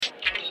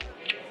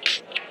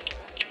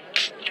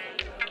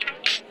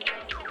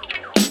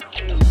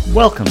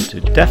Welcome to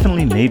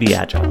Definitely Maybe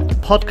Agile, the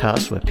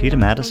podcast where Peter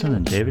Madison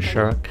and David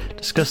Sherrock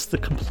discuss the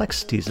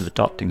complexities of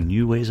adopting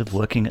new ways of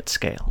working at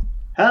scale.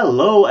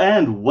 Hello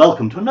and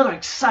welcome to another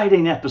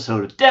exciting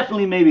episode of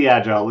Definitely Maybe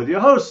Agile with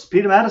your hosts,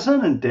 Peter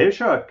Madison and Dave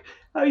Sherrock.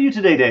 How are you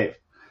today, Dave?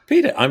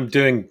 Peter, I'm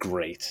doing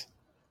great.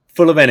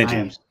 Full of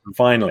energy.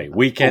 Finally,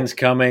 weekend's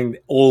coming,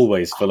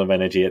 always full of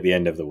energy at the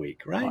end of the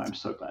week, right? Oh, I'm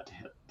so glad to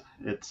hear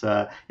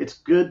it. It's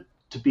good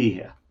to be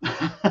here.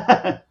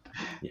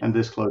 And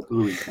this close to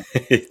the weekend.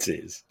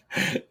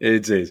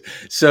 It is.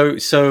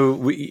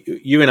 So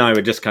you and I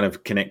were just kind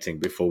of connecting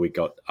before we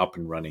got up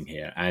and running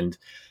here. And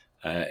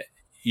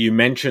you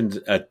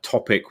mentioned a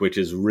topic which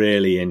is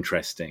really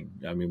interesting.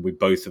 I mean,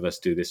 both of us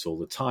do this all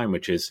the time,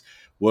 which is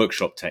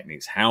workshop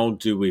techniques. How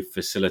do we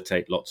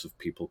facilitate lots of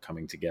people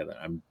coming together?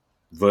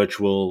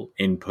 Virtual,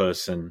 in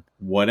person,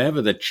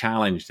 whatever the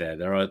challenge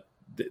there are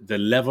the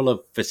level of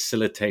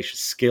facilitation,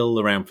 skill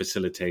around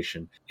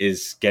facilitation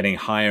is getting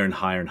higher and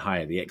higher and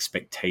higher, the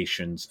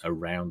expectations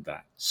around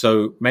that.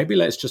 So maybe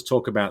let's just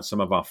talk about some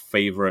of our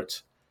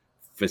favorite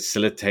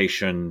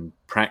facilitation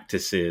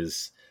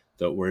practices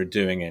that we're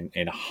doing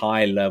in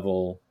high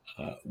level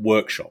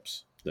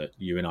workshops that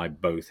you and I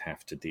both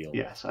have to deal with.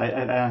 Yes,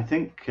 I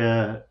think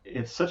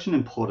it's such an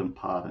important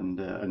part,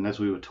 and as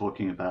we were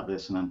talking about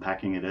this and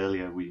unpacking it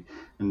earlier, we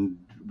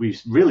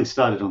really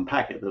started to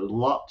unpack it. There were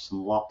lots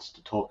and lots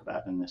to talk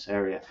about in this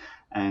area,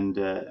 and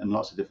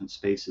lots of different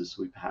spaces.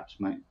 So we perhaps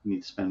might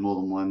need to spend more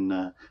than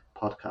one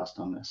podcast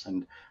on this.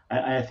 And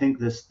I think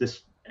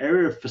this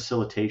area of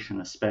facilitation,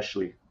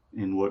 especially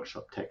in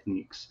workshop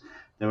techniques,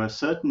 there are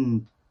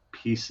certain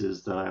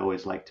pieces that I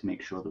always like to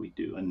make sure that we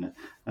do, and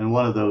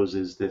one of those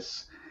is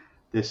this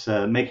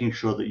making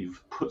sure that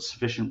you've put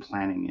sufficient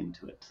planning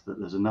into it, that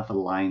there's enough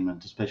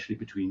alignment, especially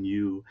between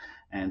you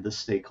and the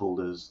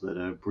stakeholders that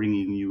are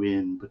bringing you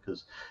in,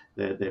 because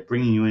they're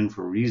bringing you in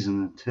for a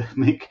reason to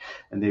make,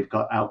 and they've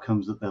got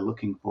outcomes that they're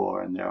looking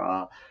for, and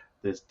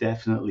there's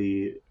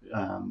definitely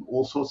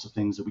all sorts of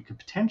things that we could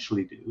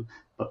potentially do,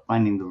 but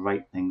finding the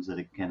right things that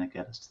are going to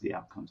get us to the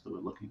outcomes that we're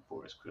looking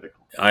for is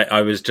critical.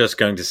 I was just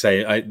going to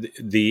say,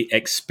 the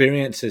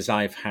experiences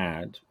I've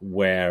had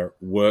where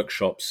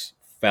workshops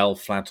fell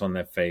flat on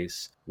their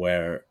face,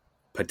 where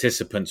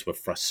participants were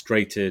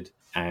frustrated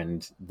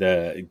and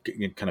the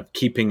kind of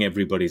keeping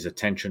everybody's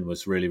attention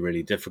was really,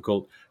 really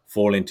difficult,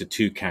 fall into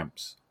two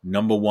camps.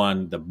 Number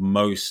one, the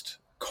most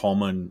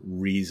common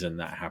reason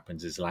that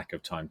happens is lack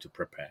of time to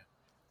prepare.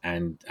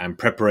 And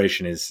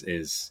preparation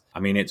is,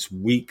 I mean, it's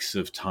weeks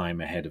of time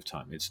ahead of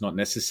time. It's not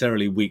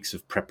necessarily weeks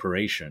of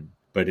preparation,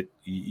 but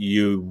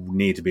you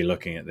need to be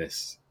looking at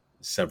this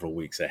several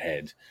weeks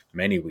ahead,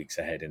 many weeks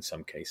ahead in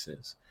some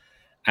cases.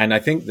 And I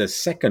think the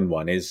second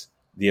one is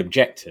the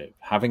objective,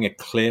 having a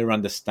clear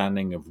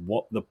understanding of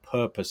what the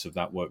purpose of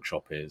that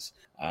workshop is.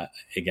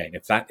 Again,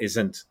 if that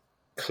isn't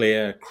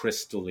clear,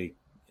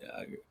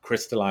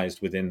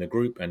 crystallized within the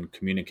group and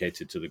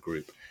communicated to the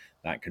group,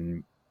 that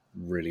can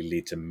really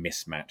lead to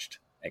mismatched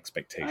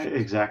expectations.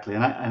 Exactly.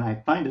 And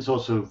I find it's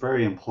also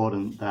very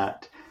important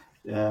that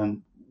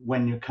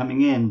when you're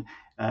coming in,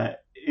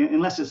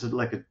 unless it's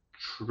like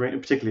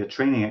particularly a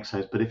training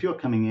exercise, but if you're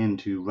coming in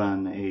to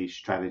run a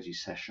strategy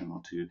session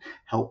or to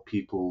help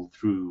people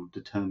through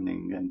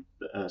determining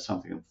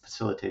something and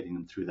facilitating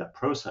them through that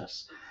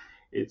process,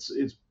 it's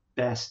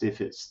best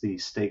if it's the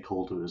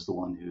stakeholder is the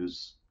one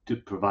who's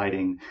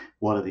providing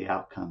what are the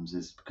outcomes,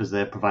 is because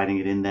they're providing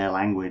it in their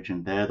language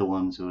and they're the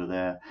ones who are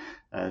there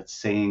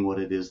saying what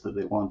it is that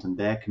they want, and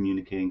they're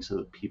communicating so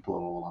that people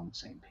are all on the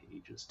same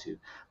page as to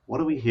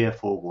what are we here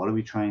for, what are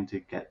we trying to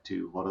get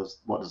to, what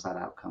does that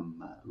outcome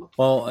look like.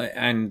 Well,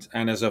 and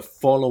as a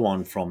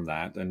follow-on from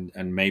that, and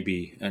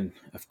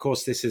of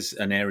course this is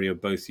an area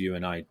both you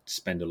and I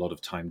spend a lot of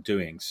time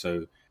doing,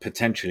 so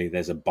potentially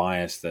there's a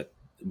bias that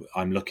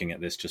I'm looking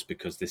at this just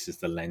because this is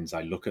the lens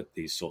I look at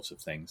these sorts of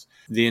things.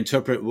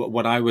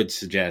 What I would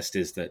suggest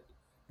is that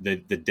the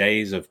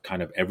days of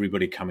kind of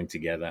everybody coming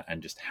together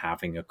and just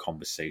having a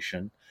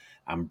conversation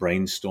and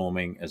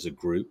brainstorming as a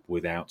group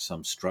without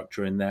some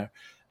structure in there,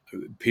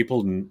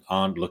 people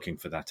aren't looking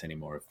for that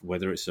anymore.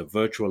 Whether it's a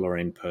virtual or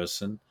in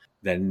person,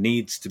 there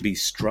needs to be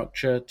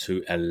structure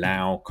to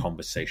allow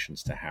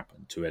conversations to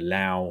happen, to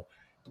allow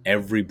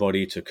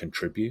everybody to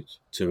contribute,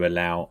 to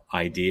allow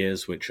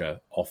ideas which are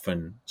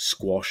often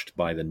squashed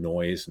by the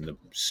noise and the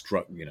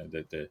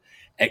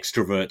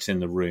extroverts in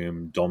the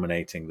room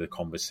dominating the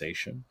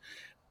conversation.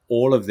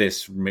 All of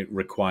this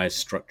requires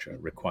structure,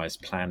 requires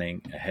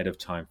planning, ahead of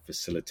time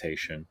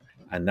facilitation,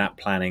 and that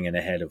planning and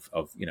ahead of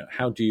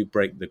how do you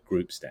break the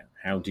groups down?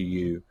 How do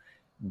you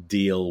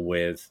deal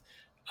with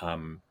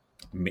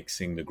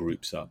mixing the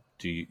groups up?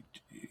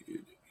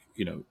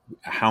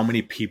 How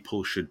many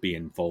people should be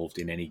involved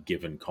in any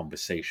given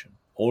conversation?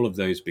 All of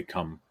those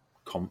become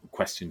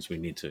questions we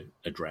need to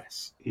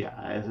address.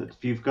 Yeah,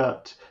 if you've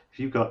got if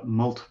you've got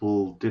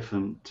multiple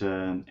different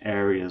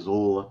areas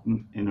all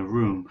in a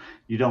room,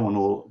 you don't want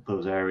all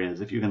those areas.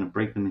 If you're going to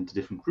break them into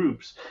different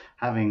groups,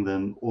 having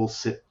them all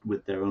sit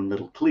with their own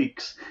little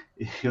cliques,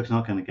 you're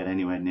not going to get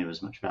anywhere near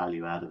as much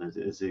value out of it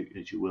as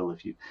you will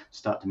if you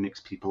start to mix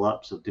people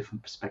up so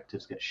different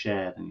perspectives get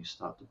shared and you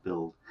start to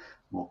build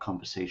more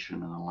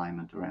conversation and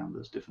alignment around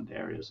those different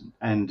areas.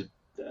 And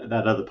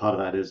that other part of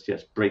that is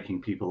just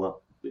breaking people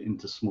up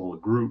into smaller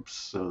groups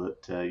so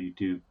that you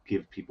do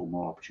give people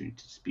more opportunity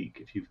to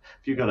speak. If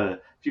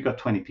you've got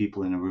 20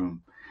 people in a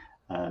room,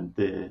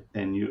 then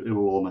it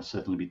will almost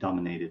certainly be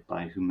dominated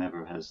by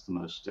whomever has the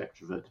most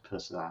extroverted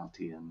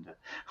personality and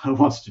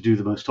wants to do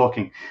the most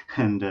talking,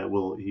 and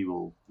he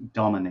will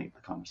dominate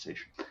the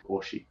conversation,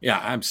 or she. Yeah,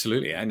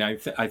 absolutely. And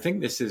I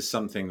think this is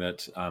something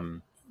that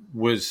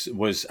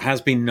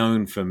has been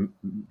known for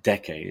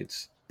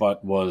decades,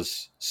 but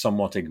was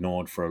somewhat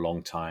ignored for a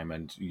long time.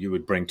 And you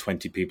would bring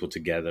 20 people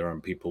together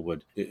and people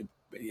would,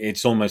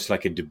 it's almost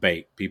like a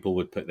debate. People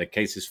would put their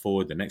cases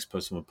forward, the next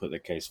person would put their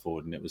case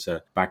forward, and it was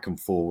a back and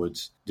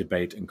forwards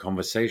debate and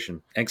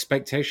conversation.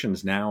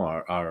 Expectations now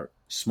are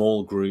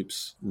small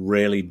groups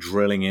really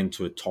drilling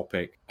into a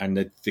topic. And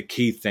the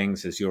key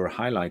things, as you're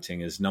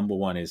highlighting, is number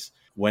one is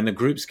when the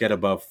groups get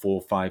above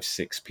 4, 5,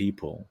 6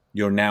 people,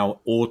 you're now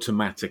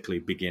automatically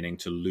beginning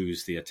to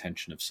lose the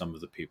attention of some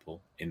of the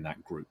people in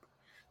that group.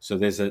 So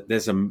there's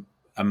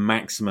a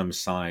maximum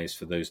size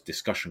for those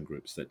discussion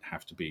groups that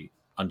have to be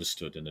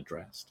understood and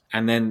addressed.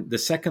 And then the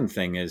second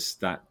thing is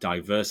that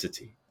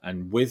diversity.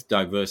 And with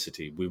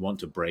diversity, we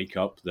want to break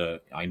up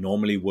I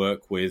normally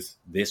work with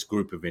this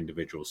group of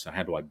individuals. So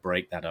how do I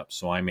break that up?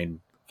 So I'm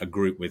in a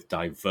group with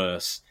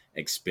diverse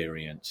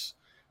experience,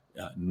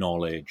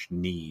 knowledge,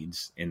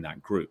 needs in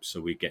that group.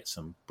 So we get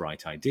some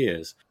bright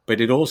ideas. But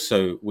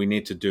we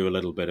need to do a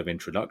little bit of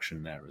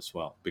introduction there as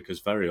well, because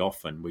very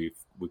often we've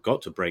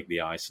got to break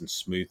the ice and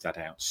smooth that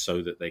out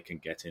so that they can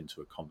get into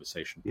a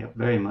conversation. Yeah,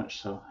 very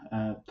much so.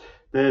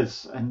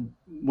 And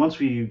once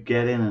we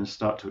get in and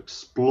start to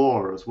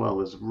explore as well,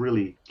 there's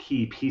really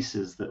key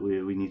pieces that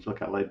we need to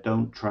look at. Like,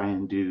 don't try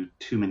and do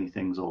too many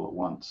things all at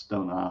once.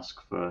 Don't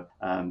ask for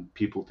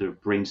people to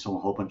brainstorm a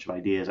whole bunch of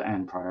ideas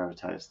and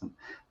prioritize them.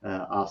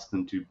 Ask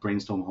them to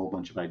brainstorm a whole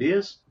bunch of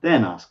ideas,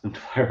 then ask them to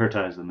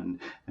prioritize them,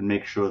 and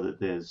make sure that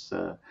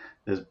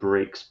there's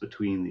breaks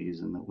between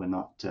these and that we're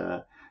not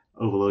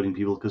overloading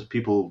people, because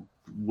people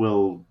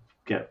will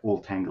get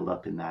all tangled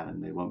up in that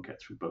and they won't get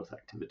through both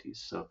activities.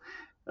 So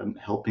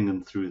helping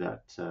them through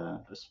that,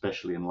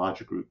 especially in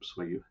larger groups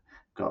where you've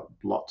got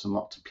lots and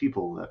lots of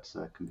people, that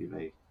can be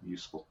very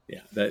useful.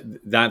 Yeah,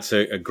 that's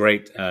a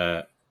great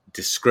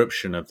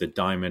description of the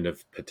diamond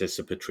of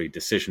participatory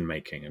decision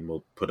making, and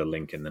we'll put a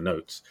link in the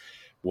notes,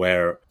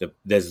 where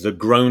there's the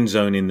groan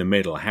zone in the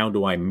middle. How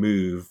do I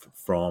move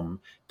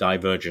from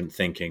divergent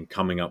thinking,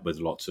 coming up with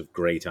lots of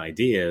great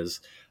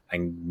ideas,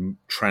 and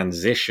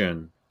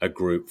transition a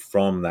group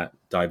from that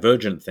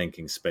divergent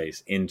thinking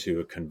space into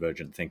a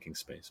convergent thinking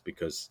space,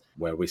 because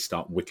where we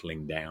start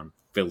whittling down,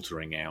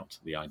 filtering out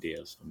the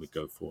ideas, and we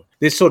go forward.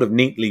 This sort of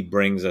neatly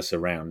brings us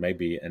around,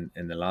 maybe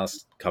in the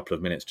last couple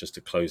of minutes, just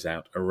to close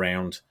out,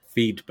 around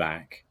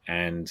feedback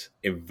and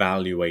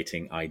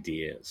evaluating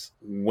ideas.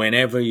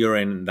 Whenever you're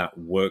in that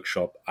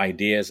workshop,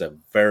 ideas are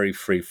very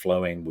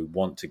free-flowing. We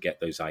want to get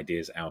those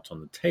ideas out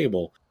on the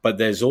table, but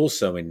there's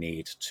also a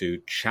need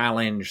to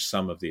challenge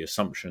some of the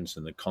assumptions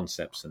and the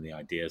concepts and the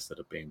ideas that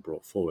are being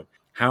brought forward.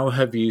 How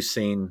have you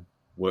seen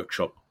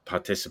workshop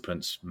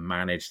participants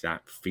manage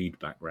that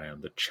feedback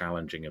round, the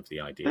challenging of the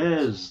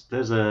ideas?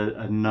 There's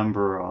a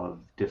number of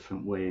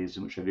different ways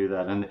in which I do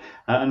that,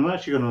 and we're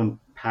actually going to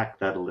unpack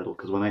that a little,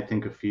 because when I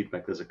think of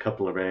feedback, there's a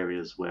couple of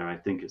areas where I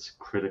think it's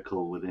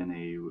critical in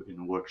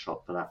a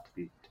workshop for that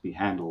to be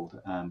handled.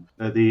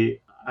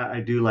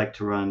 I do like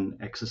to run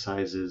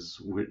exercises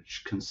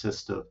which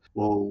consist of,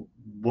 well,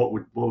 what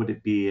would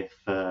it be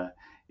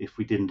if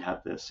we didn't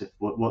have this?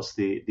 What's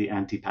the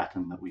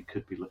anti-pattern that we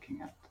could be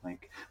looking at?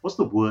 Like, what's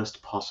the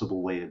worst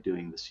possible way of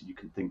doing this you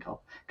can think of?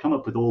 Come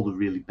up with all the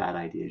really bad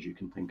ideas you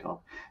can think of,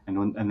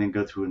 and then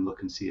go through and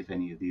look and see if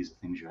any of these are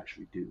things you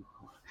actually do,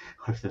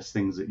 or if there's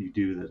things that you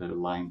do that are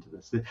aligned to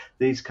this.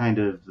 These kind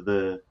of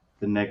the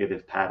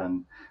negative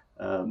pattern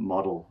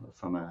model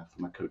from a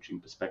coaching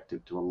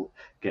perspective to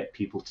get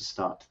people to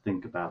start to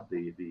think about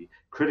the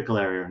critical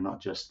area and not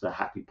just the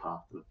happy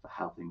path of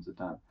how things are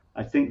done.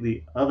 I think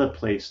the other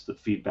place that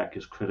feedback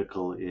is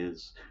critical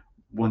is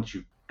once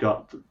you've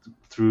got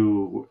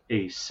through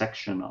a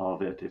section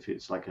of it, if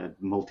it's like a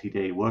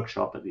multi-day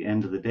workshop, at the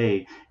end of the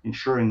day,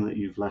 ensuring that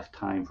you've left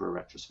time for a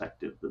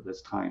retrospective, that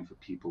there's time for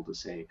people to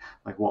say,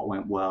 like, what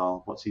went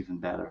well, what's even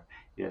better.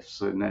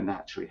 And then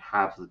actually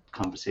have the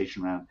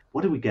conversation around,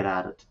 what did we get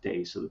out of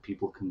today, so that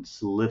people can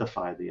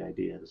solidify the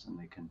ideas and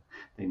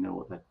they know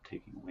what they're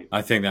taking away.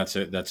 I think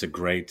that's a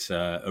great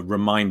a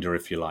reminder,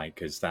 if you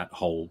like, is that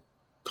whole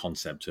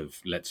concept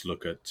of let's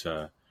look at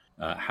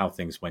how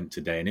things went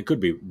today, and it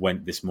could be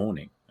went this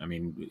morning. I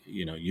mean,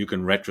 you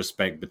can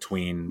retrospect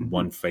between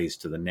one phase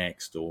to the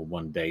next, or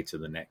one day to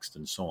the next,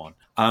 and so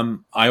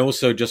on. I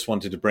also just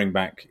wanted to bring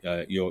back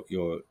your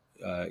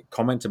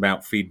comment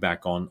about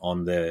feedback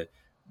on the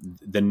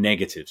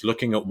negatives,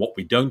 looking at what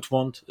we don't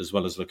want as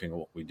well as looking at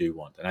what we do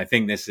want. And I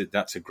think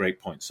that's a great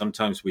point.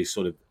 Sometimes we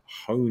sort of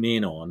hone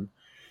in on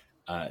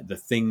the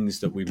things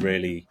that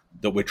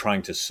we're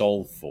trying to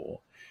solve for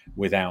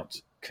without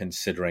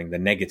considering the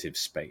negative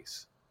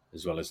space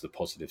as well as the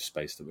positive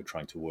space that we're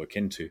trying to work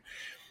into.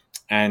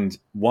 And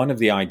one of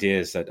the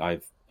ideas that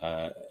I've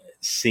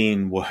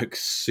seen work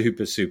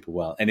super, super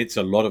well, and it's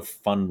a lot of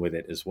fun with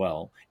it as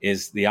well,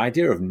 is the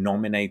idea of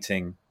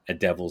nominating a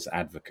devil's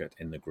advocate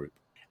in the group.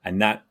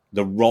 And that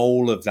the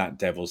role of that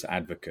devil's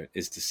advocate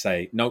is to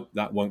say, nope,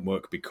 that won't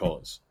work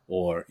because,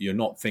 or you're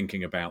not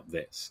thinking about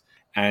this.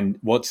 And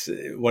what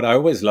I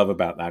always love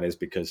about that is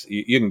because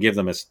you can give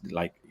them a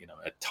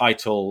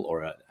title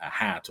or a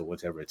hat or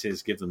whatever it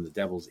is, give them the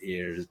devil's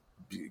ears,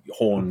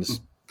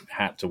 horns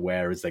hat to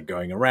wear as they're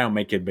going around,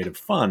 make it a bit of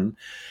fun.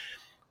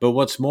 But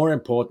what's more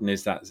important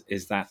is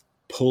that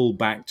pull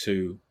back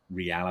to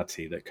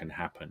reality that can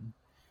happen.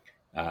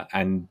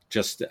 And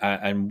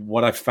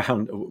what I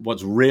found,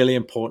 what's really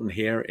important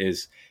here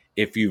is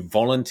if you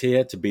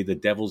volunteer to be the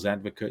devil's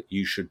advocate,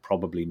 you should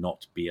probably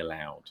not be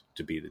allowed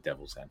to be the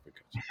devil's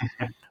advocate,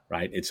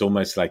 right? It's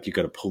almost like you've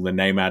got to pull the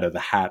name out of the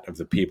hat of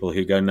the people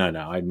who go, no,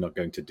 I'm not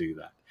going to do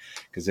that.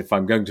 Because if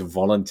I'm going to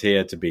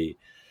volunteer to be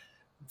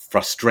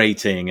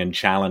frustrating and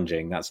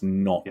challenging, that's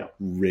not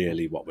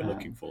really what we're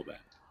looking for there.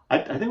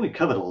 I think we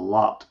covered a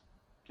lot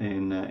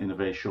in a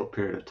very short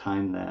period of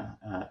time there.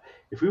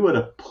 If we were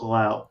to pull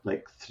out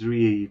like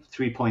three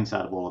points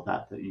out of all of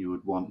that you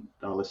would want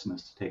our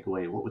listeners to take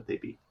away, what would they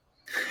be?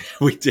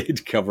 We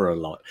did cover a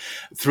lot.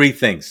 Three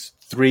things.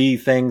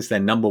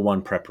 Then number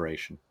one,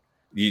 preparation.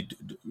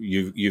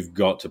 You've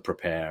got to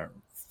prepare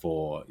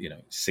for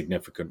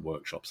significant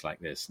workshops like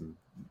this, and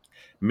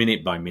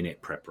minute by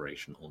minute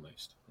preparation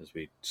almost, as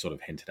we sort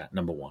of hinted at.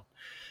 Number one.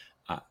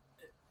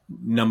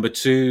 Number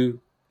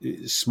two,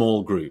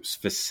 small groups,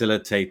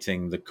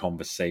 facilitating the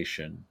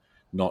conversation,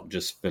 not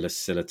just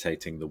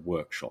facilitating the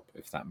workshop,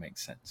 if that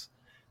makes sense.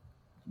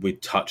 We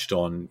touched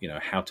on,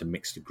 how to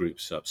mix the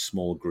groups up,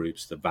 small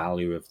groups, the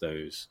value of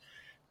those,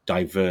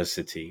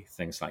 diversity,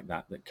 things like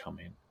that come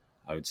in,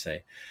 I would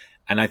say.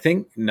 And I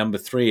think number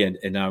three,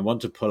 and I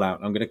want to pull out,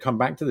 I'm going to come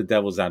back to the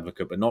devil's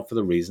advocate, but not for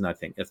the reason I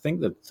think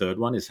the third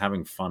one is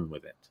having fun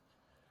with it.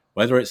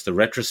 Whether it's the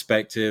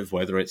retrospective,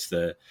 whether it's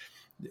the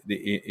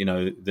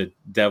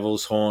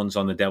devil's horns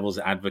on the devil's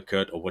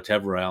advocate or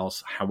whatever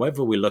else,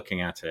 however we're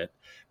looking at it,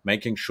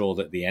 making sure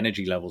that the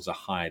energy levels are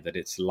high, that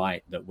it's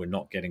light, that we're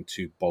not getting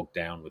too bogged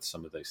down with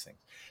some of those things.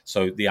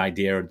 So the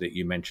idea that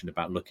you mentioned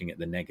about looking at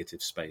the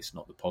negative space,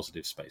 not the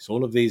positive space,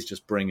 all of these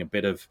just bring a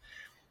bit of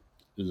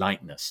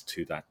lightness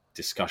to that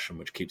discussion,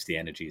 which keeps the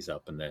energies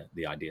up and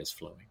the ideas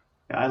flowing.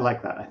 Yeah, I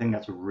like that. I think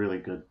that's a really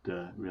good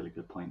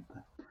point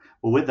there.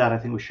 Well, with that, I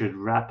think we should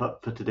wrap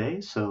up for today.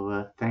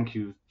 So thank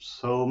you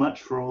so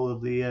much for all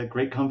of the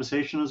great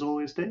conversation, as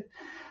always, Dave.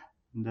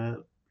 And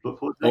look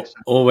forward to next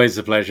time. Always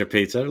a pleasure,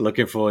 Peter.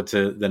 Looking forward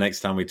to the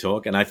next time we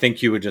talk. And I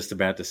think you were just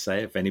about to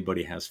say, if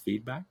anybody has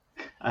feedback,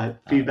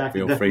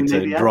 feel free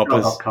to drop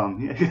us.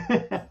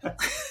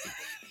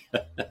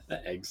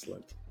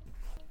 Excellent.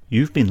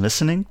 You've been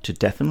listening to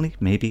Definitely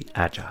Maybe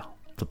Agile,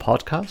 the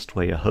podcast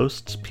where your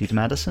hosts, Peter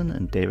Madison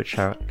and David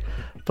Sharrock,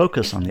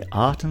 focus on the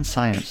art and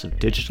science of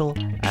digital,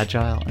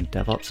 agile, and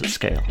DevOps at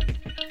scale.